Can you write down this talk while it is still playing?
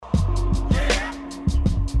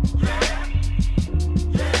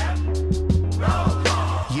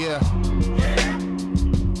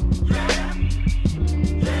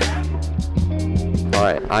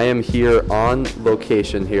I am here on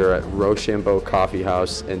location here at Rochambeau Coffee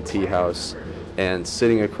House and Tea House, and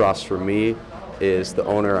sitting across from me is the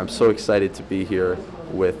owner. I'm so excited to be here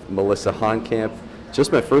with Melissa Hohnkamp.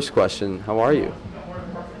 Just my first question, how are you?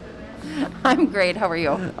 I'm great. How are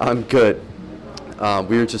you? I'm good.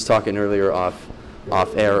 We were just talking earlier off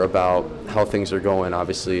air about how things are going,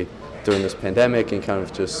 obviously, during this pandemic and kind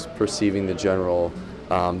of just perceiving the general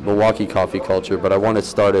Milwaukee coffee culture. But I want to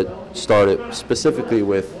start it specifically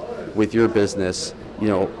with your business. You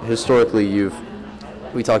know, historically,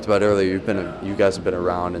 we talked about earlier, you guys have been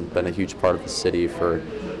around and been a huge part of the city for,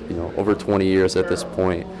 over 20 years at this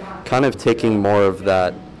point. Kind of taking more of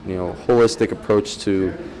that, holistic approach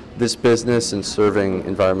to this business and serving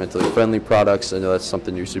environmentally friendly products. I know that's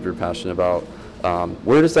something you're super passionate about.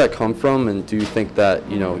 Where does that come from, and do you think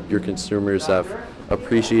that your consumers have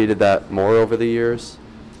appreciated that more over the years?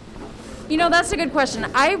 That's a good question.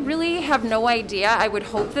 I really have no idea. I would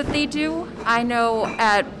hope that they do. I know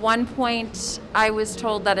at one point I was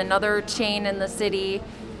told that another chain in the city,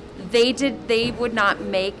 they would not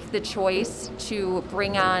make the choice to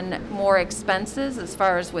bring on more expenses as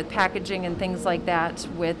far as with packaging and things like that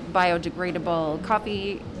with biodegradable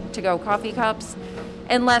to-go coffee cups,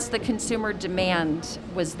 unless the consumer demand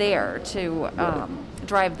was there to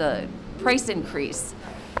drive the price increase.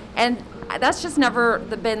 And that's just never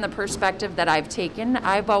been the perspective that I've taken.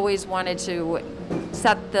 I've always wanted to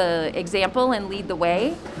set the example and lead the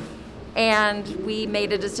way. And we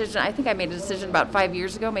made a decision, I think I made a decision about 5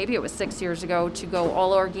 years ago, maybe it was 6 years ago, to go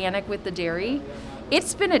all organic with the dairy.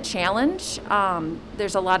 It's been a challenge.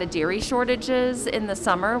 There's a lot of dairy shortages in the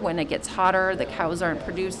summer when it gets hotter, the cows aren't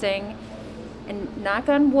producing. And knock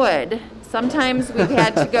on wood, sometimes we've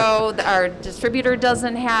had to go, our distributor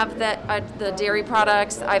doesn't have the dairy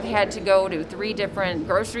products. I've had to go to 3 different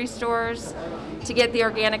grocery stores to get the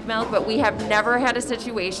organic milk, but we have never had a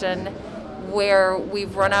situation where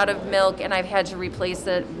we've run out of milk and I've had to replace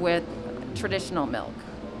it with traditional milk.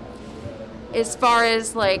 As far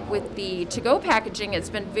as with the to-go packaging, it's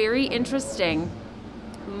been very interesting.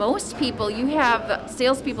 Most people, you have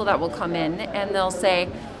salespeople that will come in and they'll say,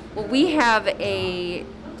 well, we have a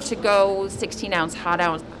to-go 16-ounce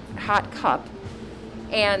hot cup,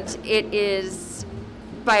 and it is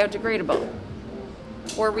biodegradable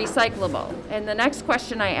or recyclable. And the next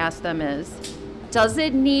question I ask them is, does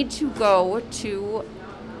it need to go to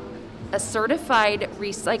a certified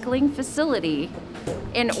recycling facility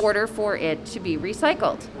in order for it to be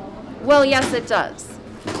recycled? Well, yes, it does.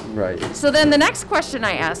 Right. So then the next question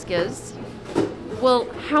I ask is,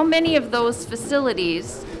 well, how many of those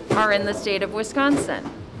facilities are in the state of Wisconsin?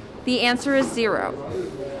 The answer is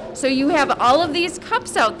 0. So you have all of these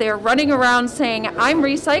cups out there running around saying, I'm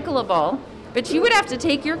recyclable, but you would have to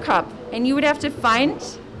take your cup and you would have to find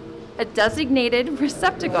a designated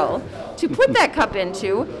receptacle to put that cup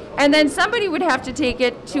into, and then somebody would have to take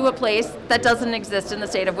it to a place that doesn't exist in the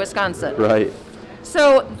state of Wisconsin. Right.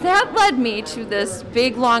 So that led me to this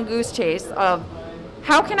big long goose chase of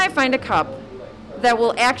how can I find a cup that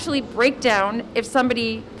will actually break down if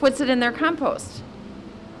somebody puts it in their compost.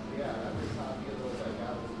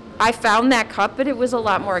 I found that cup, but it was a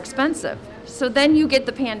lot more expensive. So then you get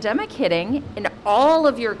the pandemic hitting, and all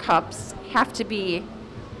of your cups have to be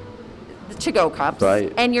the to-go cups,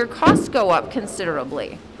 right, and your costs go up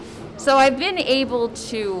considerably. So I've been able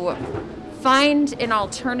to find an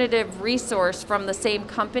alternative resource from the same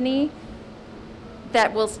company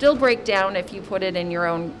that will still break down if you put it in your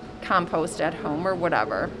own compost at home or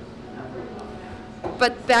whatever.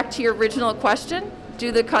 But back to your original question,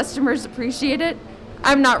 do the customers appreciate it?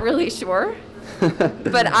 I'm not really sure,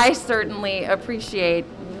 but I certainly appreciate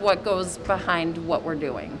what goes behind what we're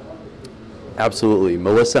doing. Absolutely.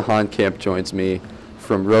 Melissa Hohnkamp joins me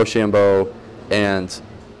from Rochambeau, and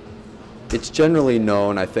it's generally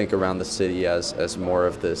known, I think, around the city as more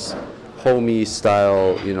of this homey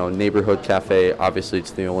style, neighborhood cafe. Obviously,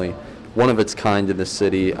 it's the only one of its kind in the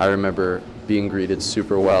city. I remember being greeted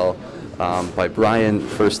super well by Brian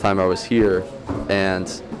first time I was here, and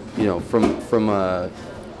from a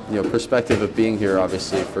perspective of being here,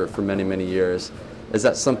 obviously for many years, is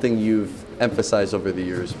that something you've emphasized over the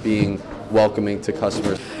years, being welcoming to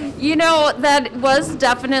customers? That was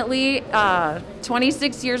definitely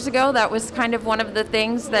 26 years ago. That was kind of one of the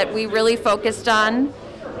things that we really focused on,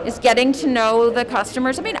 is getting to know the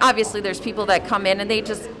customers. I mean, obviously there's people that come in and they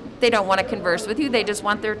don't want to converse with you. They just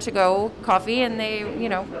want their to-go coffee and they,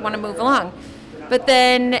 want to move along. But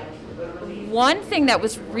then one thing that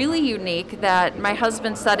was really unique that my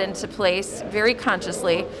husband set into place very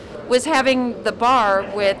consciously was having the bar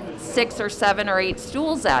with 6 or 7 or 8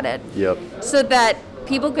 stools at it. Yep. So that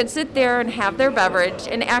people could sit there and have their beverage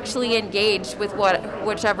and actually engage with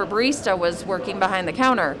whichever barista was working behind the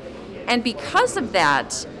counter. And because of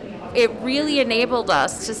that, it really enabled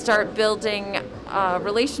us to start building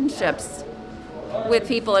relationships with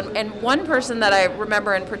people. And one person that I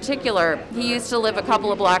remember in particular, he used to live a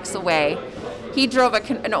couple of blocks away. He drove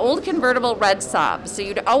an old convertible red Saab, so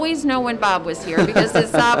you'd always know when Bob was here because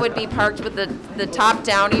his Saab would be parked with the top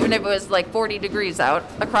down, even if it was like 40 degrees out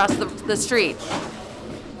across the street.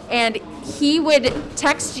 And he would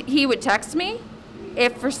text me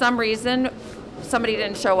if for some reason somebody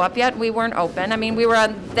didn't show up yet, we weren't open. I mean, we were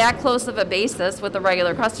on that close of a basis with a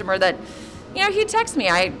regular customer that, he'd text me.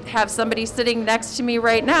 I have somebody sitting next to me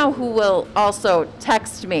right now who will also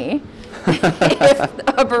text me if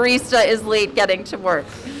a barista is late getting to work.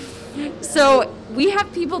 So we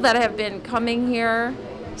have people that have been coming here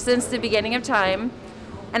since the beginning of time,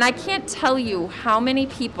 and I can't tell you how many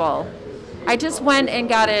people. I just went and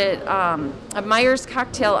got a Myers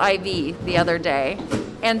cocktail IV the other day,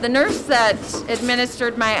 and the nurse that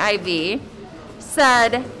administered my IV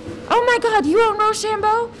said, "Oh my God, you own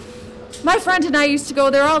Rochambeau? My friend and I used to go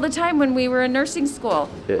there all the time when we were in nursing school.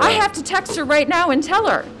 Yeah. I have to text her right now and tell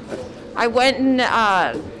her." I went and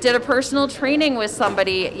did a personal training with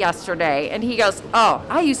somebody yesterday, and he goes, "Oh,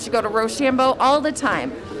 I used to go to Rochambeau all the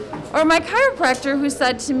time." Or my chiropractor who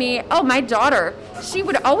said to me, "Oh, my daughter, she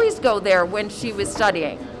would always go there when she was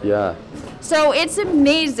studying." Yeah. So it's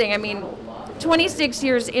amazing. I mean, 26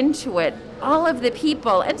 years into it, all of the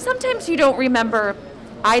people, and sometimes you don't remember,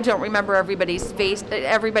 I don't remember everybody's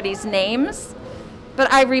names,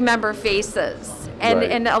 but I remember faces.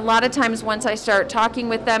 And a lot of times once I start talking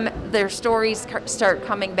with them, their stories start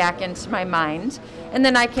coming back into my mind. And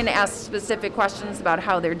then I can ask specific questions about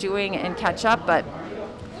how they're doing and catch up. But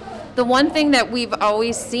the one thing that we've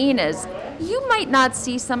always seen is you might not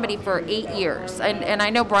see somebody for 8 years. And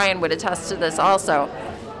I know Brian would attest to this also.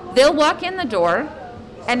 They'll walk in the door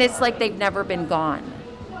and it's like they've never been gone.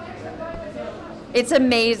 It's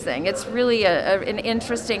amazing. It's really an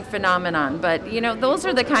interesting phenomenon. But, those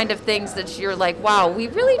are the kind of things that you're like, wow, we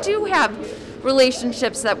really do have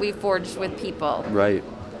relationships that we forged with people. Right.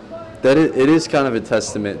 It is kind of a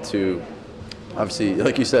testament to, obviously,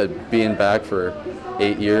 like you said, being back for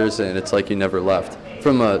 8 years, and it's like you never left.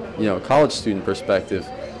 From a college student perspective,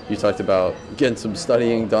 you talked about getting some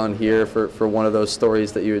studying done here for one of those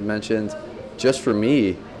stories that you had mentioned. Just for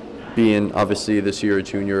me, being obviously this year a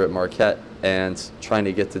junior at Marquette and trying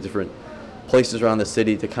to get to different places around the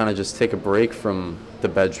city to kind of just take a break from the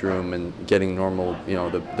bedroom and getting normal,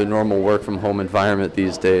 the normal work from home environment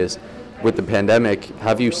these days. With the pandemic,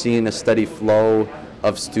 have you seen a steady flow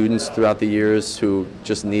of students throughout the years who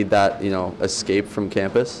just need that, escape from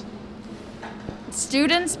campus?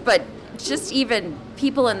 Students, but just even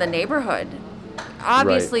people in the neighborhood.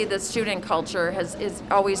 Obviously, the student culture has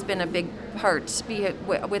always been a big part,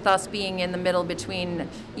 with us being in the middle between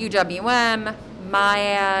UWM,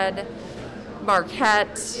 MIAD,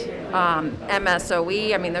 Marquette,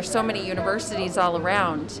 MSOE. I mean, there's so many universities all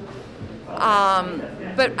around.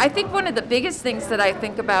 But I think one of the biggest things that I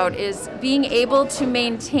think about is being able to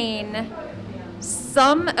maintain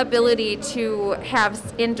some ability to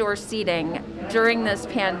have indoor seating during this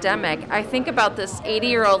pandemic. I think about this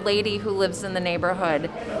 80-year-old lady who lives in the neighborhood.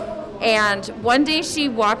 And one day she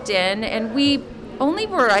walked in, and we only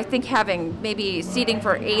were, I think, having maybe seating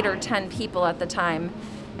for 8 or 10 people at the time.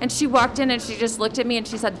 And she walked in and she just looked at me and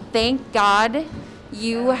she said, "Thank God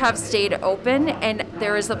you have stayed open and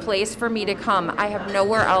there is a place for me to come. I have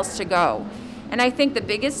nowhere else to go." And I think the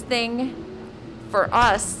biggest thing for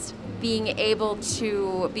us being able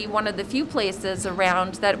to be one of the few places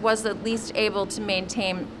around that was at least able to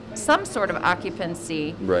maintain some sort of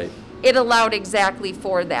occupancy. Right. It allowed exactly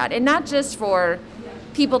for that. And not just for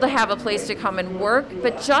people to have a place to come and work,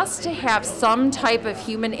 but just to have some type of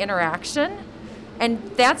human interaction. And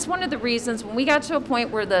that's one of the reasons when we got to a point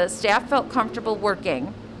where the staff felt comfortable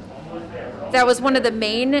working, that was one of the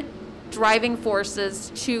main driving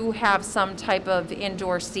forces to have some type of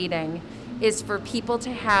indoor seating, is for people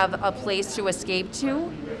to have a place to escape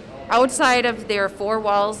to outside of their 4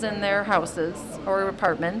 walls in their houses or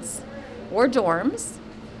apartments or dorms,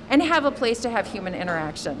 and have a place to have human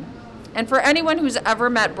interaction. And for anyone who's ever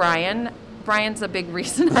met Brian's a big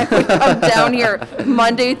reason I would come down here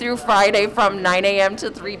Monday through Friday from 9 a.m. to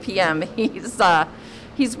 3 p.m.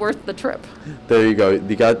 He's worth the trip. There you go.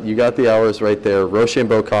 You got the hours right there.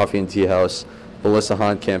 Rochambeau Coffee and Tea House. Melissa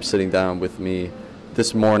Honkamp sitting down with me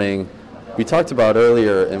this morning. We talked about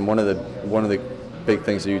earlier, and one of the big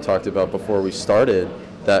things that you talked about before we started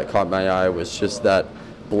that caught my eye was just that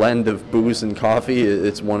blend of booze and coffee.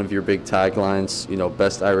 It's one of your big taglines,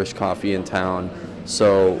 best Irish coffee in town.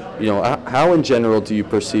 So, how in general do you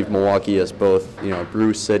perceive Milwaukee as both,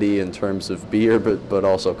 brew city in terms of beer, but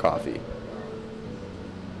also coffee?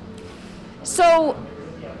 So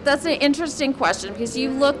that's an interesting question, because you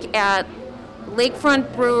look at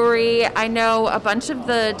Lakefront Brewery. I know a bunch of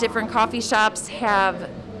the different coffee shops have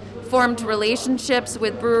formed relationships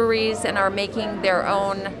with breweries and are making their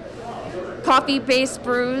own coffee-based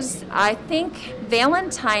brews. I think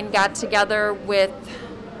Valentine got together with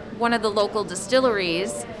one of the local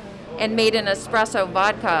distilleries and made an espresso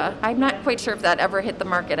vodka. I'm not quite sure if that ever hit the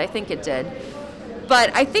market. I think it did.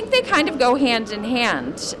 But I think they kind of go hand in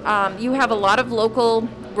hand. You have a lot of local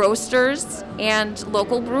roasters and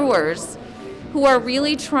local brewers who are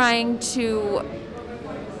really trying to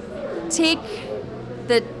take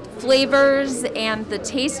the flavors and the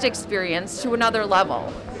taste experience to another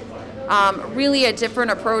level. Really a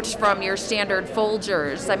different approach from your standard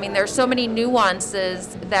Folgers. I mean, there's so many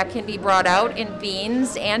nuances that can be brought out in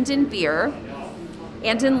beans and in beer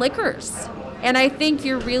and in liquors. And I think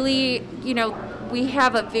you're really, we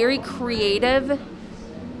have a very creative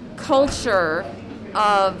culture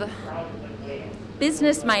of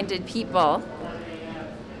business-minded people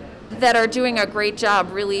that are doing a great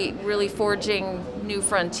job really, really forging new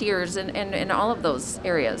frontiers in all of those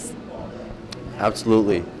areas.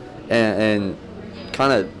 Absolutely. And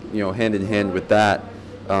kind of, hand in hand with that,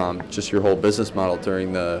 just your whole business model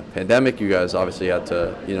during the pandemic, you guys obviously had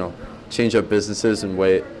to, change up businesses and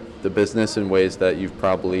the business in ways that you've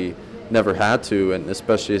probably never had to, and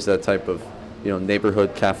especially as that type of,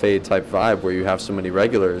 neighborhood cafe type vibe where you have so many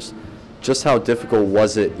regulars. Just how difficult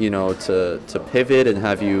was it, to pivot, and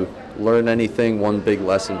have you learned anything, one big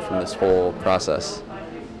lesson from this whole process?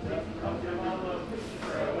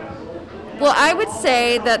 Well, I would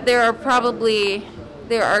say that there are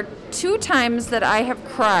 2 times that I have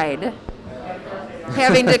cried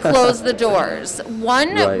having to close the doors.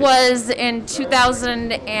 One was in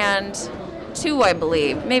 2002, I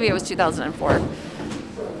believe. Maybe it was 2004.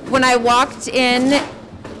 When I walked in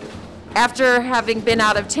after having been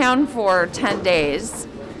out of town for 10 days,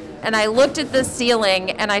 and I looked at the ceiling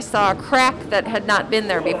and I saw a crack that had not been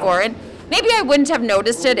there before. And maybe I wouldn't have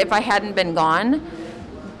noticed it if I hadn't been gone.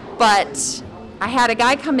 But I had a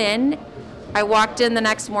guy come in. I walked in the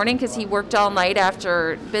next morning because he worked all night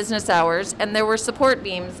after business hours, and there were support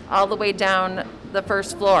beams all the way down the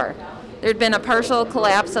first floor. There'd been a partial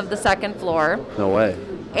collapse of the second floor. No way.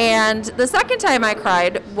 And the second time I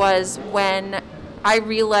cried was when I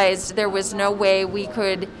realized there was no way we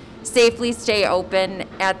could safely stay open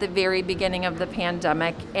at the very beginning of the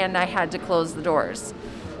pandemic, and I had to close the doors.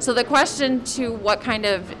 So the question to what kind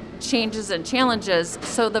of changes and challenges,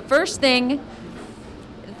 so the first thing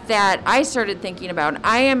that I started thinking about,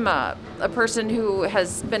 I am a person who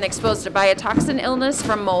has been exposed to biotoxin illness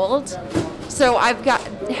from mold. So I've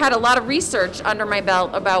had a lot of research under my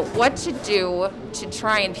belt about what to do to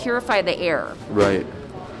try and purify the air. Right.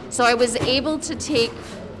 So I was able to take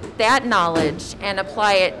that knowledge and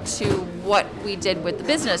apply it to what we did with the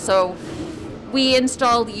business. So we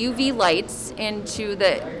installed UV lights into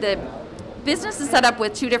the business is set up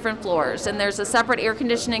with 2 different floors, and there's a separate air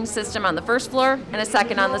conditioning system on the first floor and a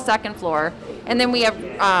second on the second floor. And then we have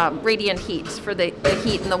radiant heat for the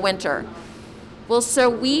heat in the winter. Well, so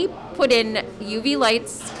we put in UV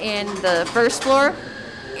lights in the first floor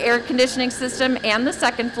air conditioning system and the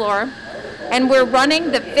second floor, and we're running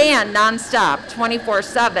the fan nonstop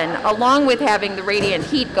 24/7, along with having the radiant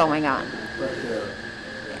heat going on.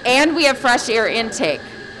 And we have fresh air intake.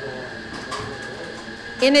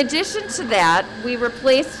 In addition to that, we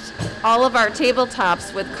replaced all of our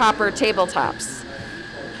tabletops with copper tabletops.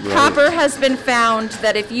 Right. Copper has been found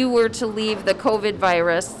that if you were to leave the COVID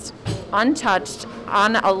virus untouched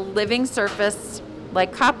on a living surface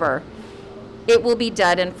like copper, it will be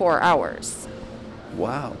dead in 4 hours.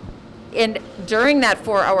 Wow. And during that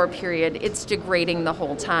 4-hour period, it's degrading the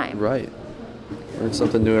whole time. Right. Learn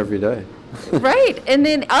something new every day. Right. And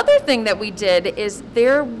then the other thing that we did is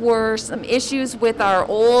there were some issues with our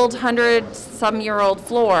old 100-some-year-old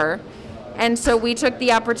floor. And so we took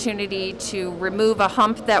the opportunity to remove a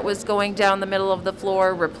hump that was going down the middle of the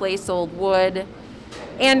floor, replace old wood,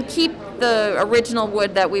 and keep the original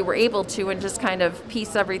wood that we were able to, and just kind of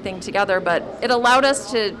piece everything together. But it allowed us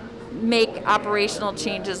to make operational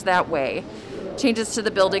changes that way. Changes to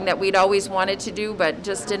the building that we'd always wanted to do, but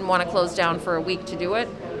just didn't want to close down for a week to do it.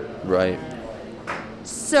 Right.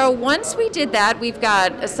 So once we did that, we've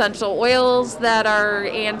got essential oils that are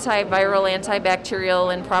antiviral,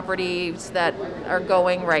 antibacterial, and properties that are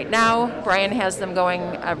going right now. Brian has them going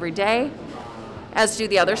every day. as do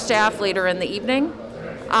the other staff later in the evening.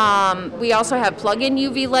 We also have plug-in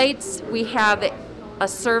UV lights. We have a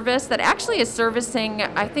service that actually is servicing,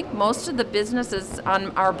 I think, most of the businesses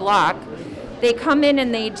on our block. They come in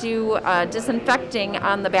and they do disinfecting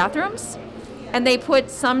on the bathrooms, and they put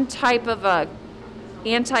some type of a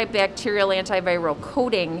antibacterial, antiviral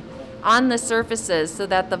coating on the surfaces so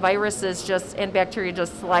that the viruses and bacteria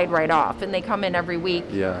just slide right off. And they come in every week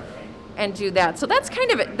and do that. So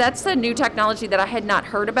that's a new technology that I had not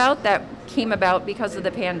heard about that came about because of the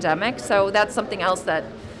pandemic. So that's something else that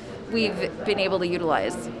we've been able to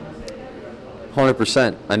utilize.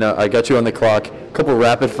 100%. I know. I got you on the clock. A couple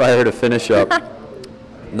rapid fire to finish up.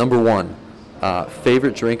 Number one,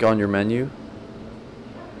 favorite drink on your menu?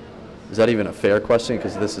 Is that even a fair question?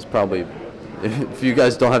 Because this is probably, if you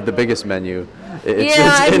guys don't have the biggest menu, it's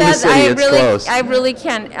in the city, it's close. I really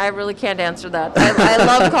can't answer that. I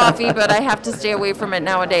love coffee, but I have to stay away from it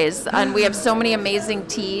nowadays. And we have so many amazing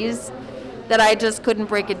teas that I just couldn't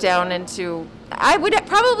break it down into. I would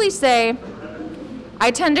probably say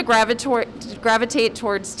I tend to gravitate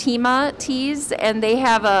towards Tima teas, and they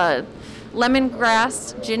have a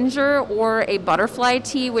lemongrass ginger or a butterfly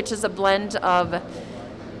tea, which is a blend of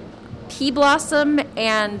pea blossom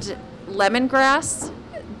and lemongrass.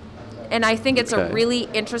 And I think it's a really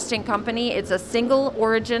interesting company. It's a single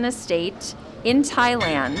origin estate in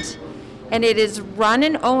Thailand, and it is run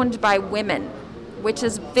and owned by women, which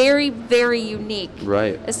is very, very unique.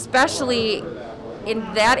 Right. Especially in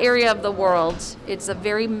that area of the world. It's a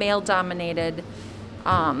very male-dominated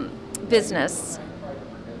business.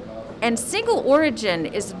 And single origin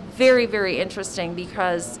is very, very interesting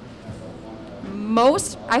because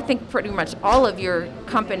I think pretty much all of your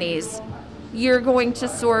companies, you're going to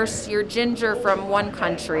source your ginger from one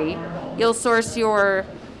country. You'll source your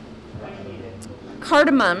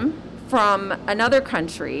cardamom from another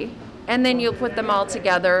country, and then you'll put them all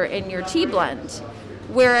together in your tea blend.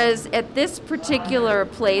 Whereas at this particular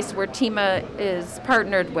place where Tima is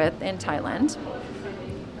partnered with in Thailand,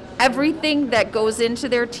 everything that goes into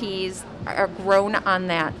their teas are grown on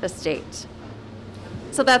that estate.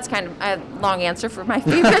 So that's kind of a long answer for my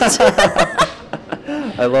favorite.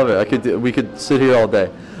 I love it. We could sit here all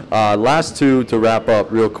day. Last two to wrap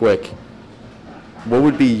up real quick. What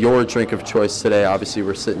would be your drink of choice today? Obviously,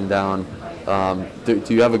 we're sitting down. Do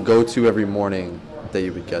you have a go-to every morning that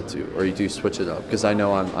you would get to, or you do switch it up? Because I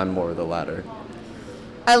know I'm more of the latter.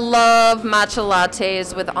 I love matcha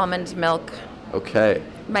lattes with almond milk. Okay.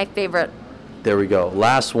 My favorite. There we go.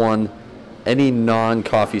 Last one. Any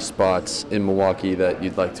non-coffee spots in Milwaukee that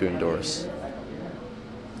you'd like to endorse?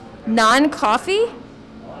 Non-coffee?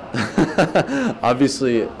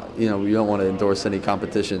 Obviously, we don't want to endorse any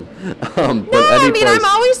competition. I'm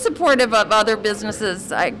always supportive of other businesses.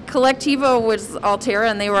 Collectivo was Altera,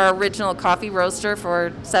 and they were our original coffee roaster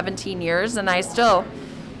for 17 years, and I still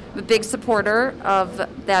am a big supporter of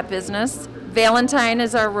that business. Valentine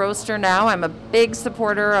is our roaster now. I'm a big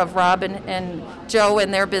supporter of Rob and Joe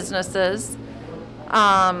and their businesses.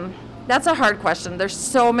 That's a hard question. There's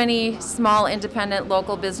so many small, independent,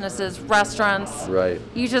 local businesses, restaurants. Right.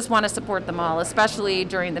 You just want to support them all, especially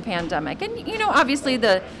during the pandemic. And, obviously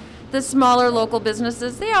the smaller local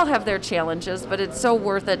businesses, they all have their challenges, but it's so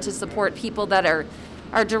worth it to support people that are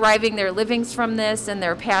deriving their livings from this, and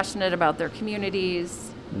they're passionate about their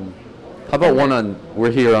communities. How about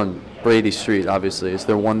we're here on Brady Street, obviously. Is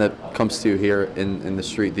there one that comes to you here in the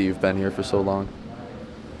street that you've been here for so long?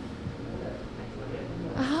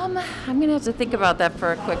 I'm going to have to think about that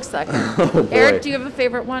for a quick second. Oh, Eric, do you have a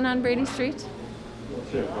favorite one on Brady Street?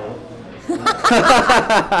 And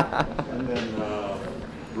then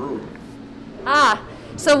Brood.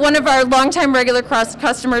 So one of our longtime regular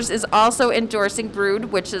customers is also endorsing Brood,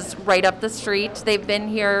 which is right up the street. They've been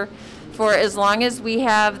here for as long as we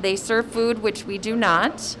have. They serve food, which we do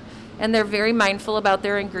not, and they're very mindful about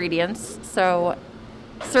their ingredients. So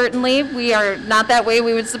certainly we are not that way.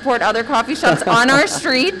 We would support other coffee shops on our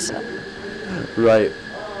street. Right.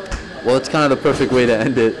 Well, it's kind of the perfect way to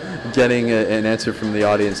end it, getting an answer from the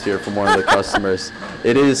audience here from one of the customers.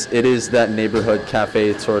 It is that neighborhood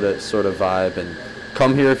cafe sort of vibe, and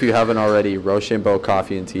come here if you haven't already. Rochambeau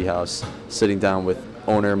Coffee and Tea House, sitting down with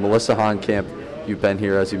owner Melissa Honkamp. You've been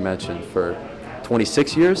here, as you mentioned, for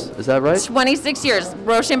 26 years, is that right? 26 years.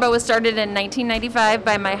 Rochambeau was started in 1995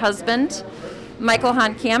 by my husband, Michael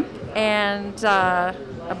Honkamp, and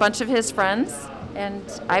a bunch of his friends. And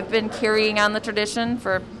I've been carrying on the tradition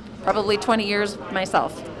for probably 20 years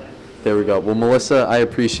myself. There we go. Well, Melissa, I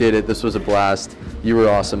appreciate it. This was a blast. You were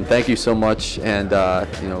awesome. Thank you so much, and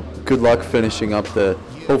good luck finishing up the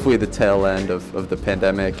hopefully the tail end of the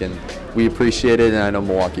pandemic, and we appreciate it, and I know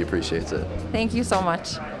Milwaukee appreciates it. Thank you so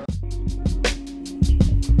much.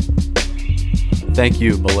 Thank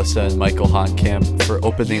you, Melissa and Michael Honkamp, for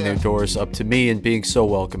opening their doors up to me and being so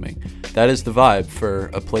welcoming. That is the vibe for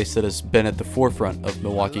a place that has been at the forefront of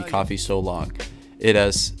Milwaukee coffee so long. It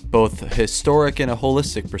has both a historic and a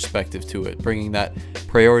holistic perspective to it, bringing that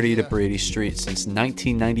priority to Brady Street since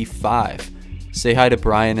 1995. Say hi to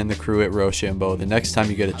Brian and the crew at Rochambeau the next time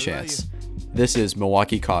you get a chance. This is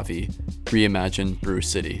Milwaukee Coffee, Reimagine Brew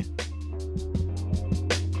City.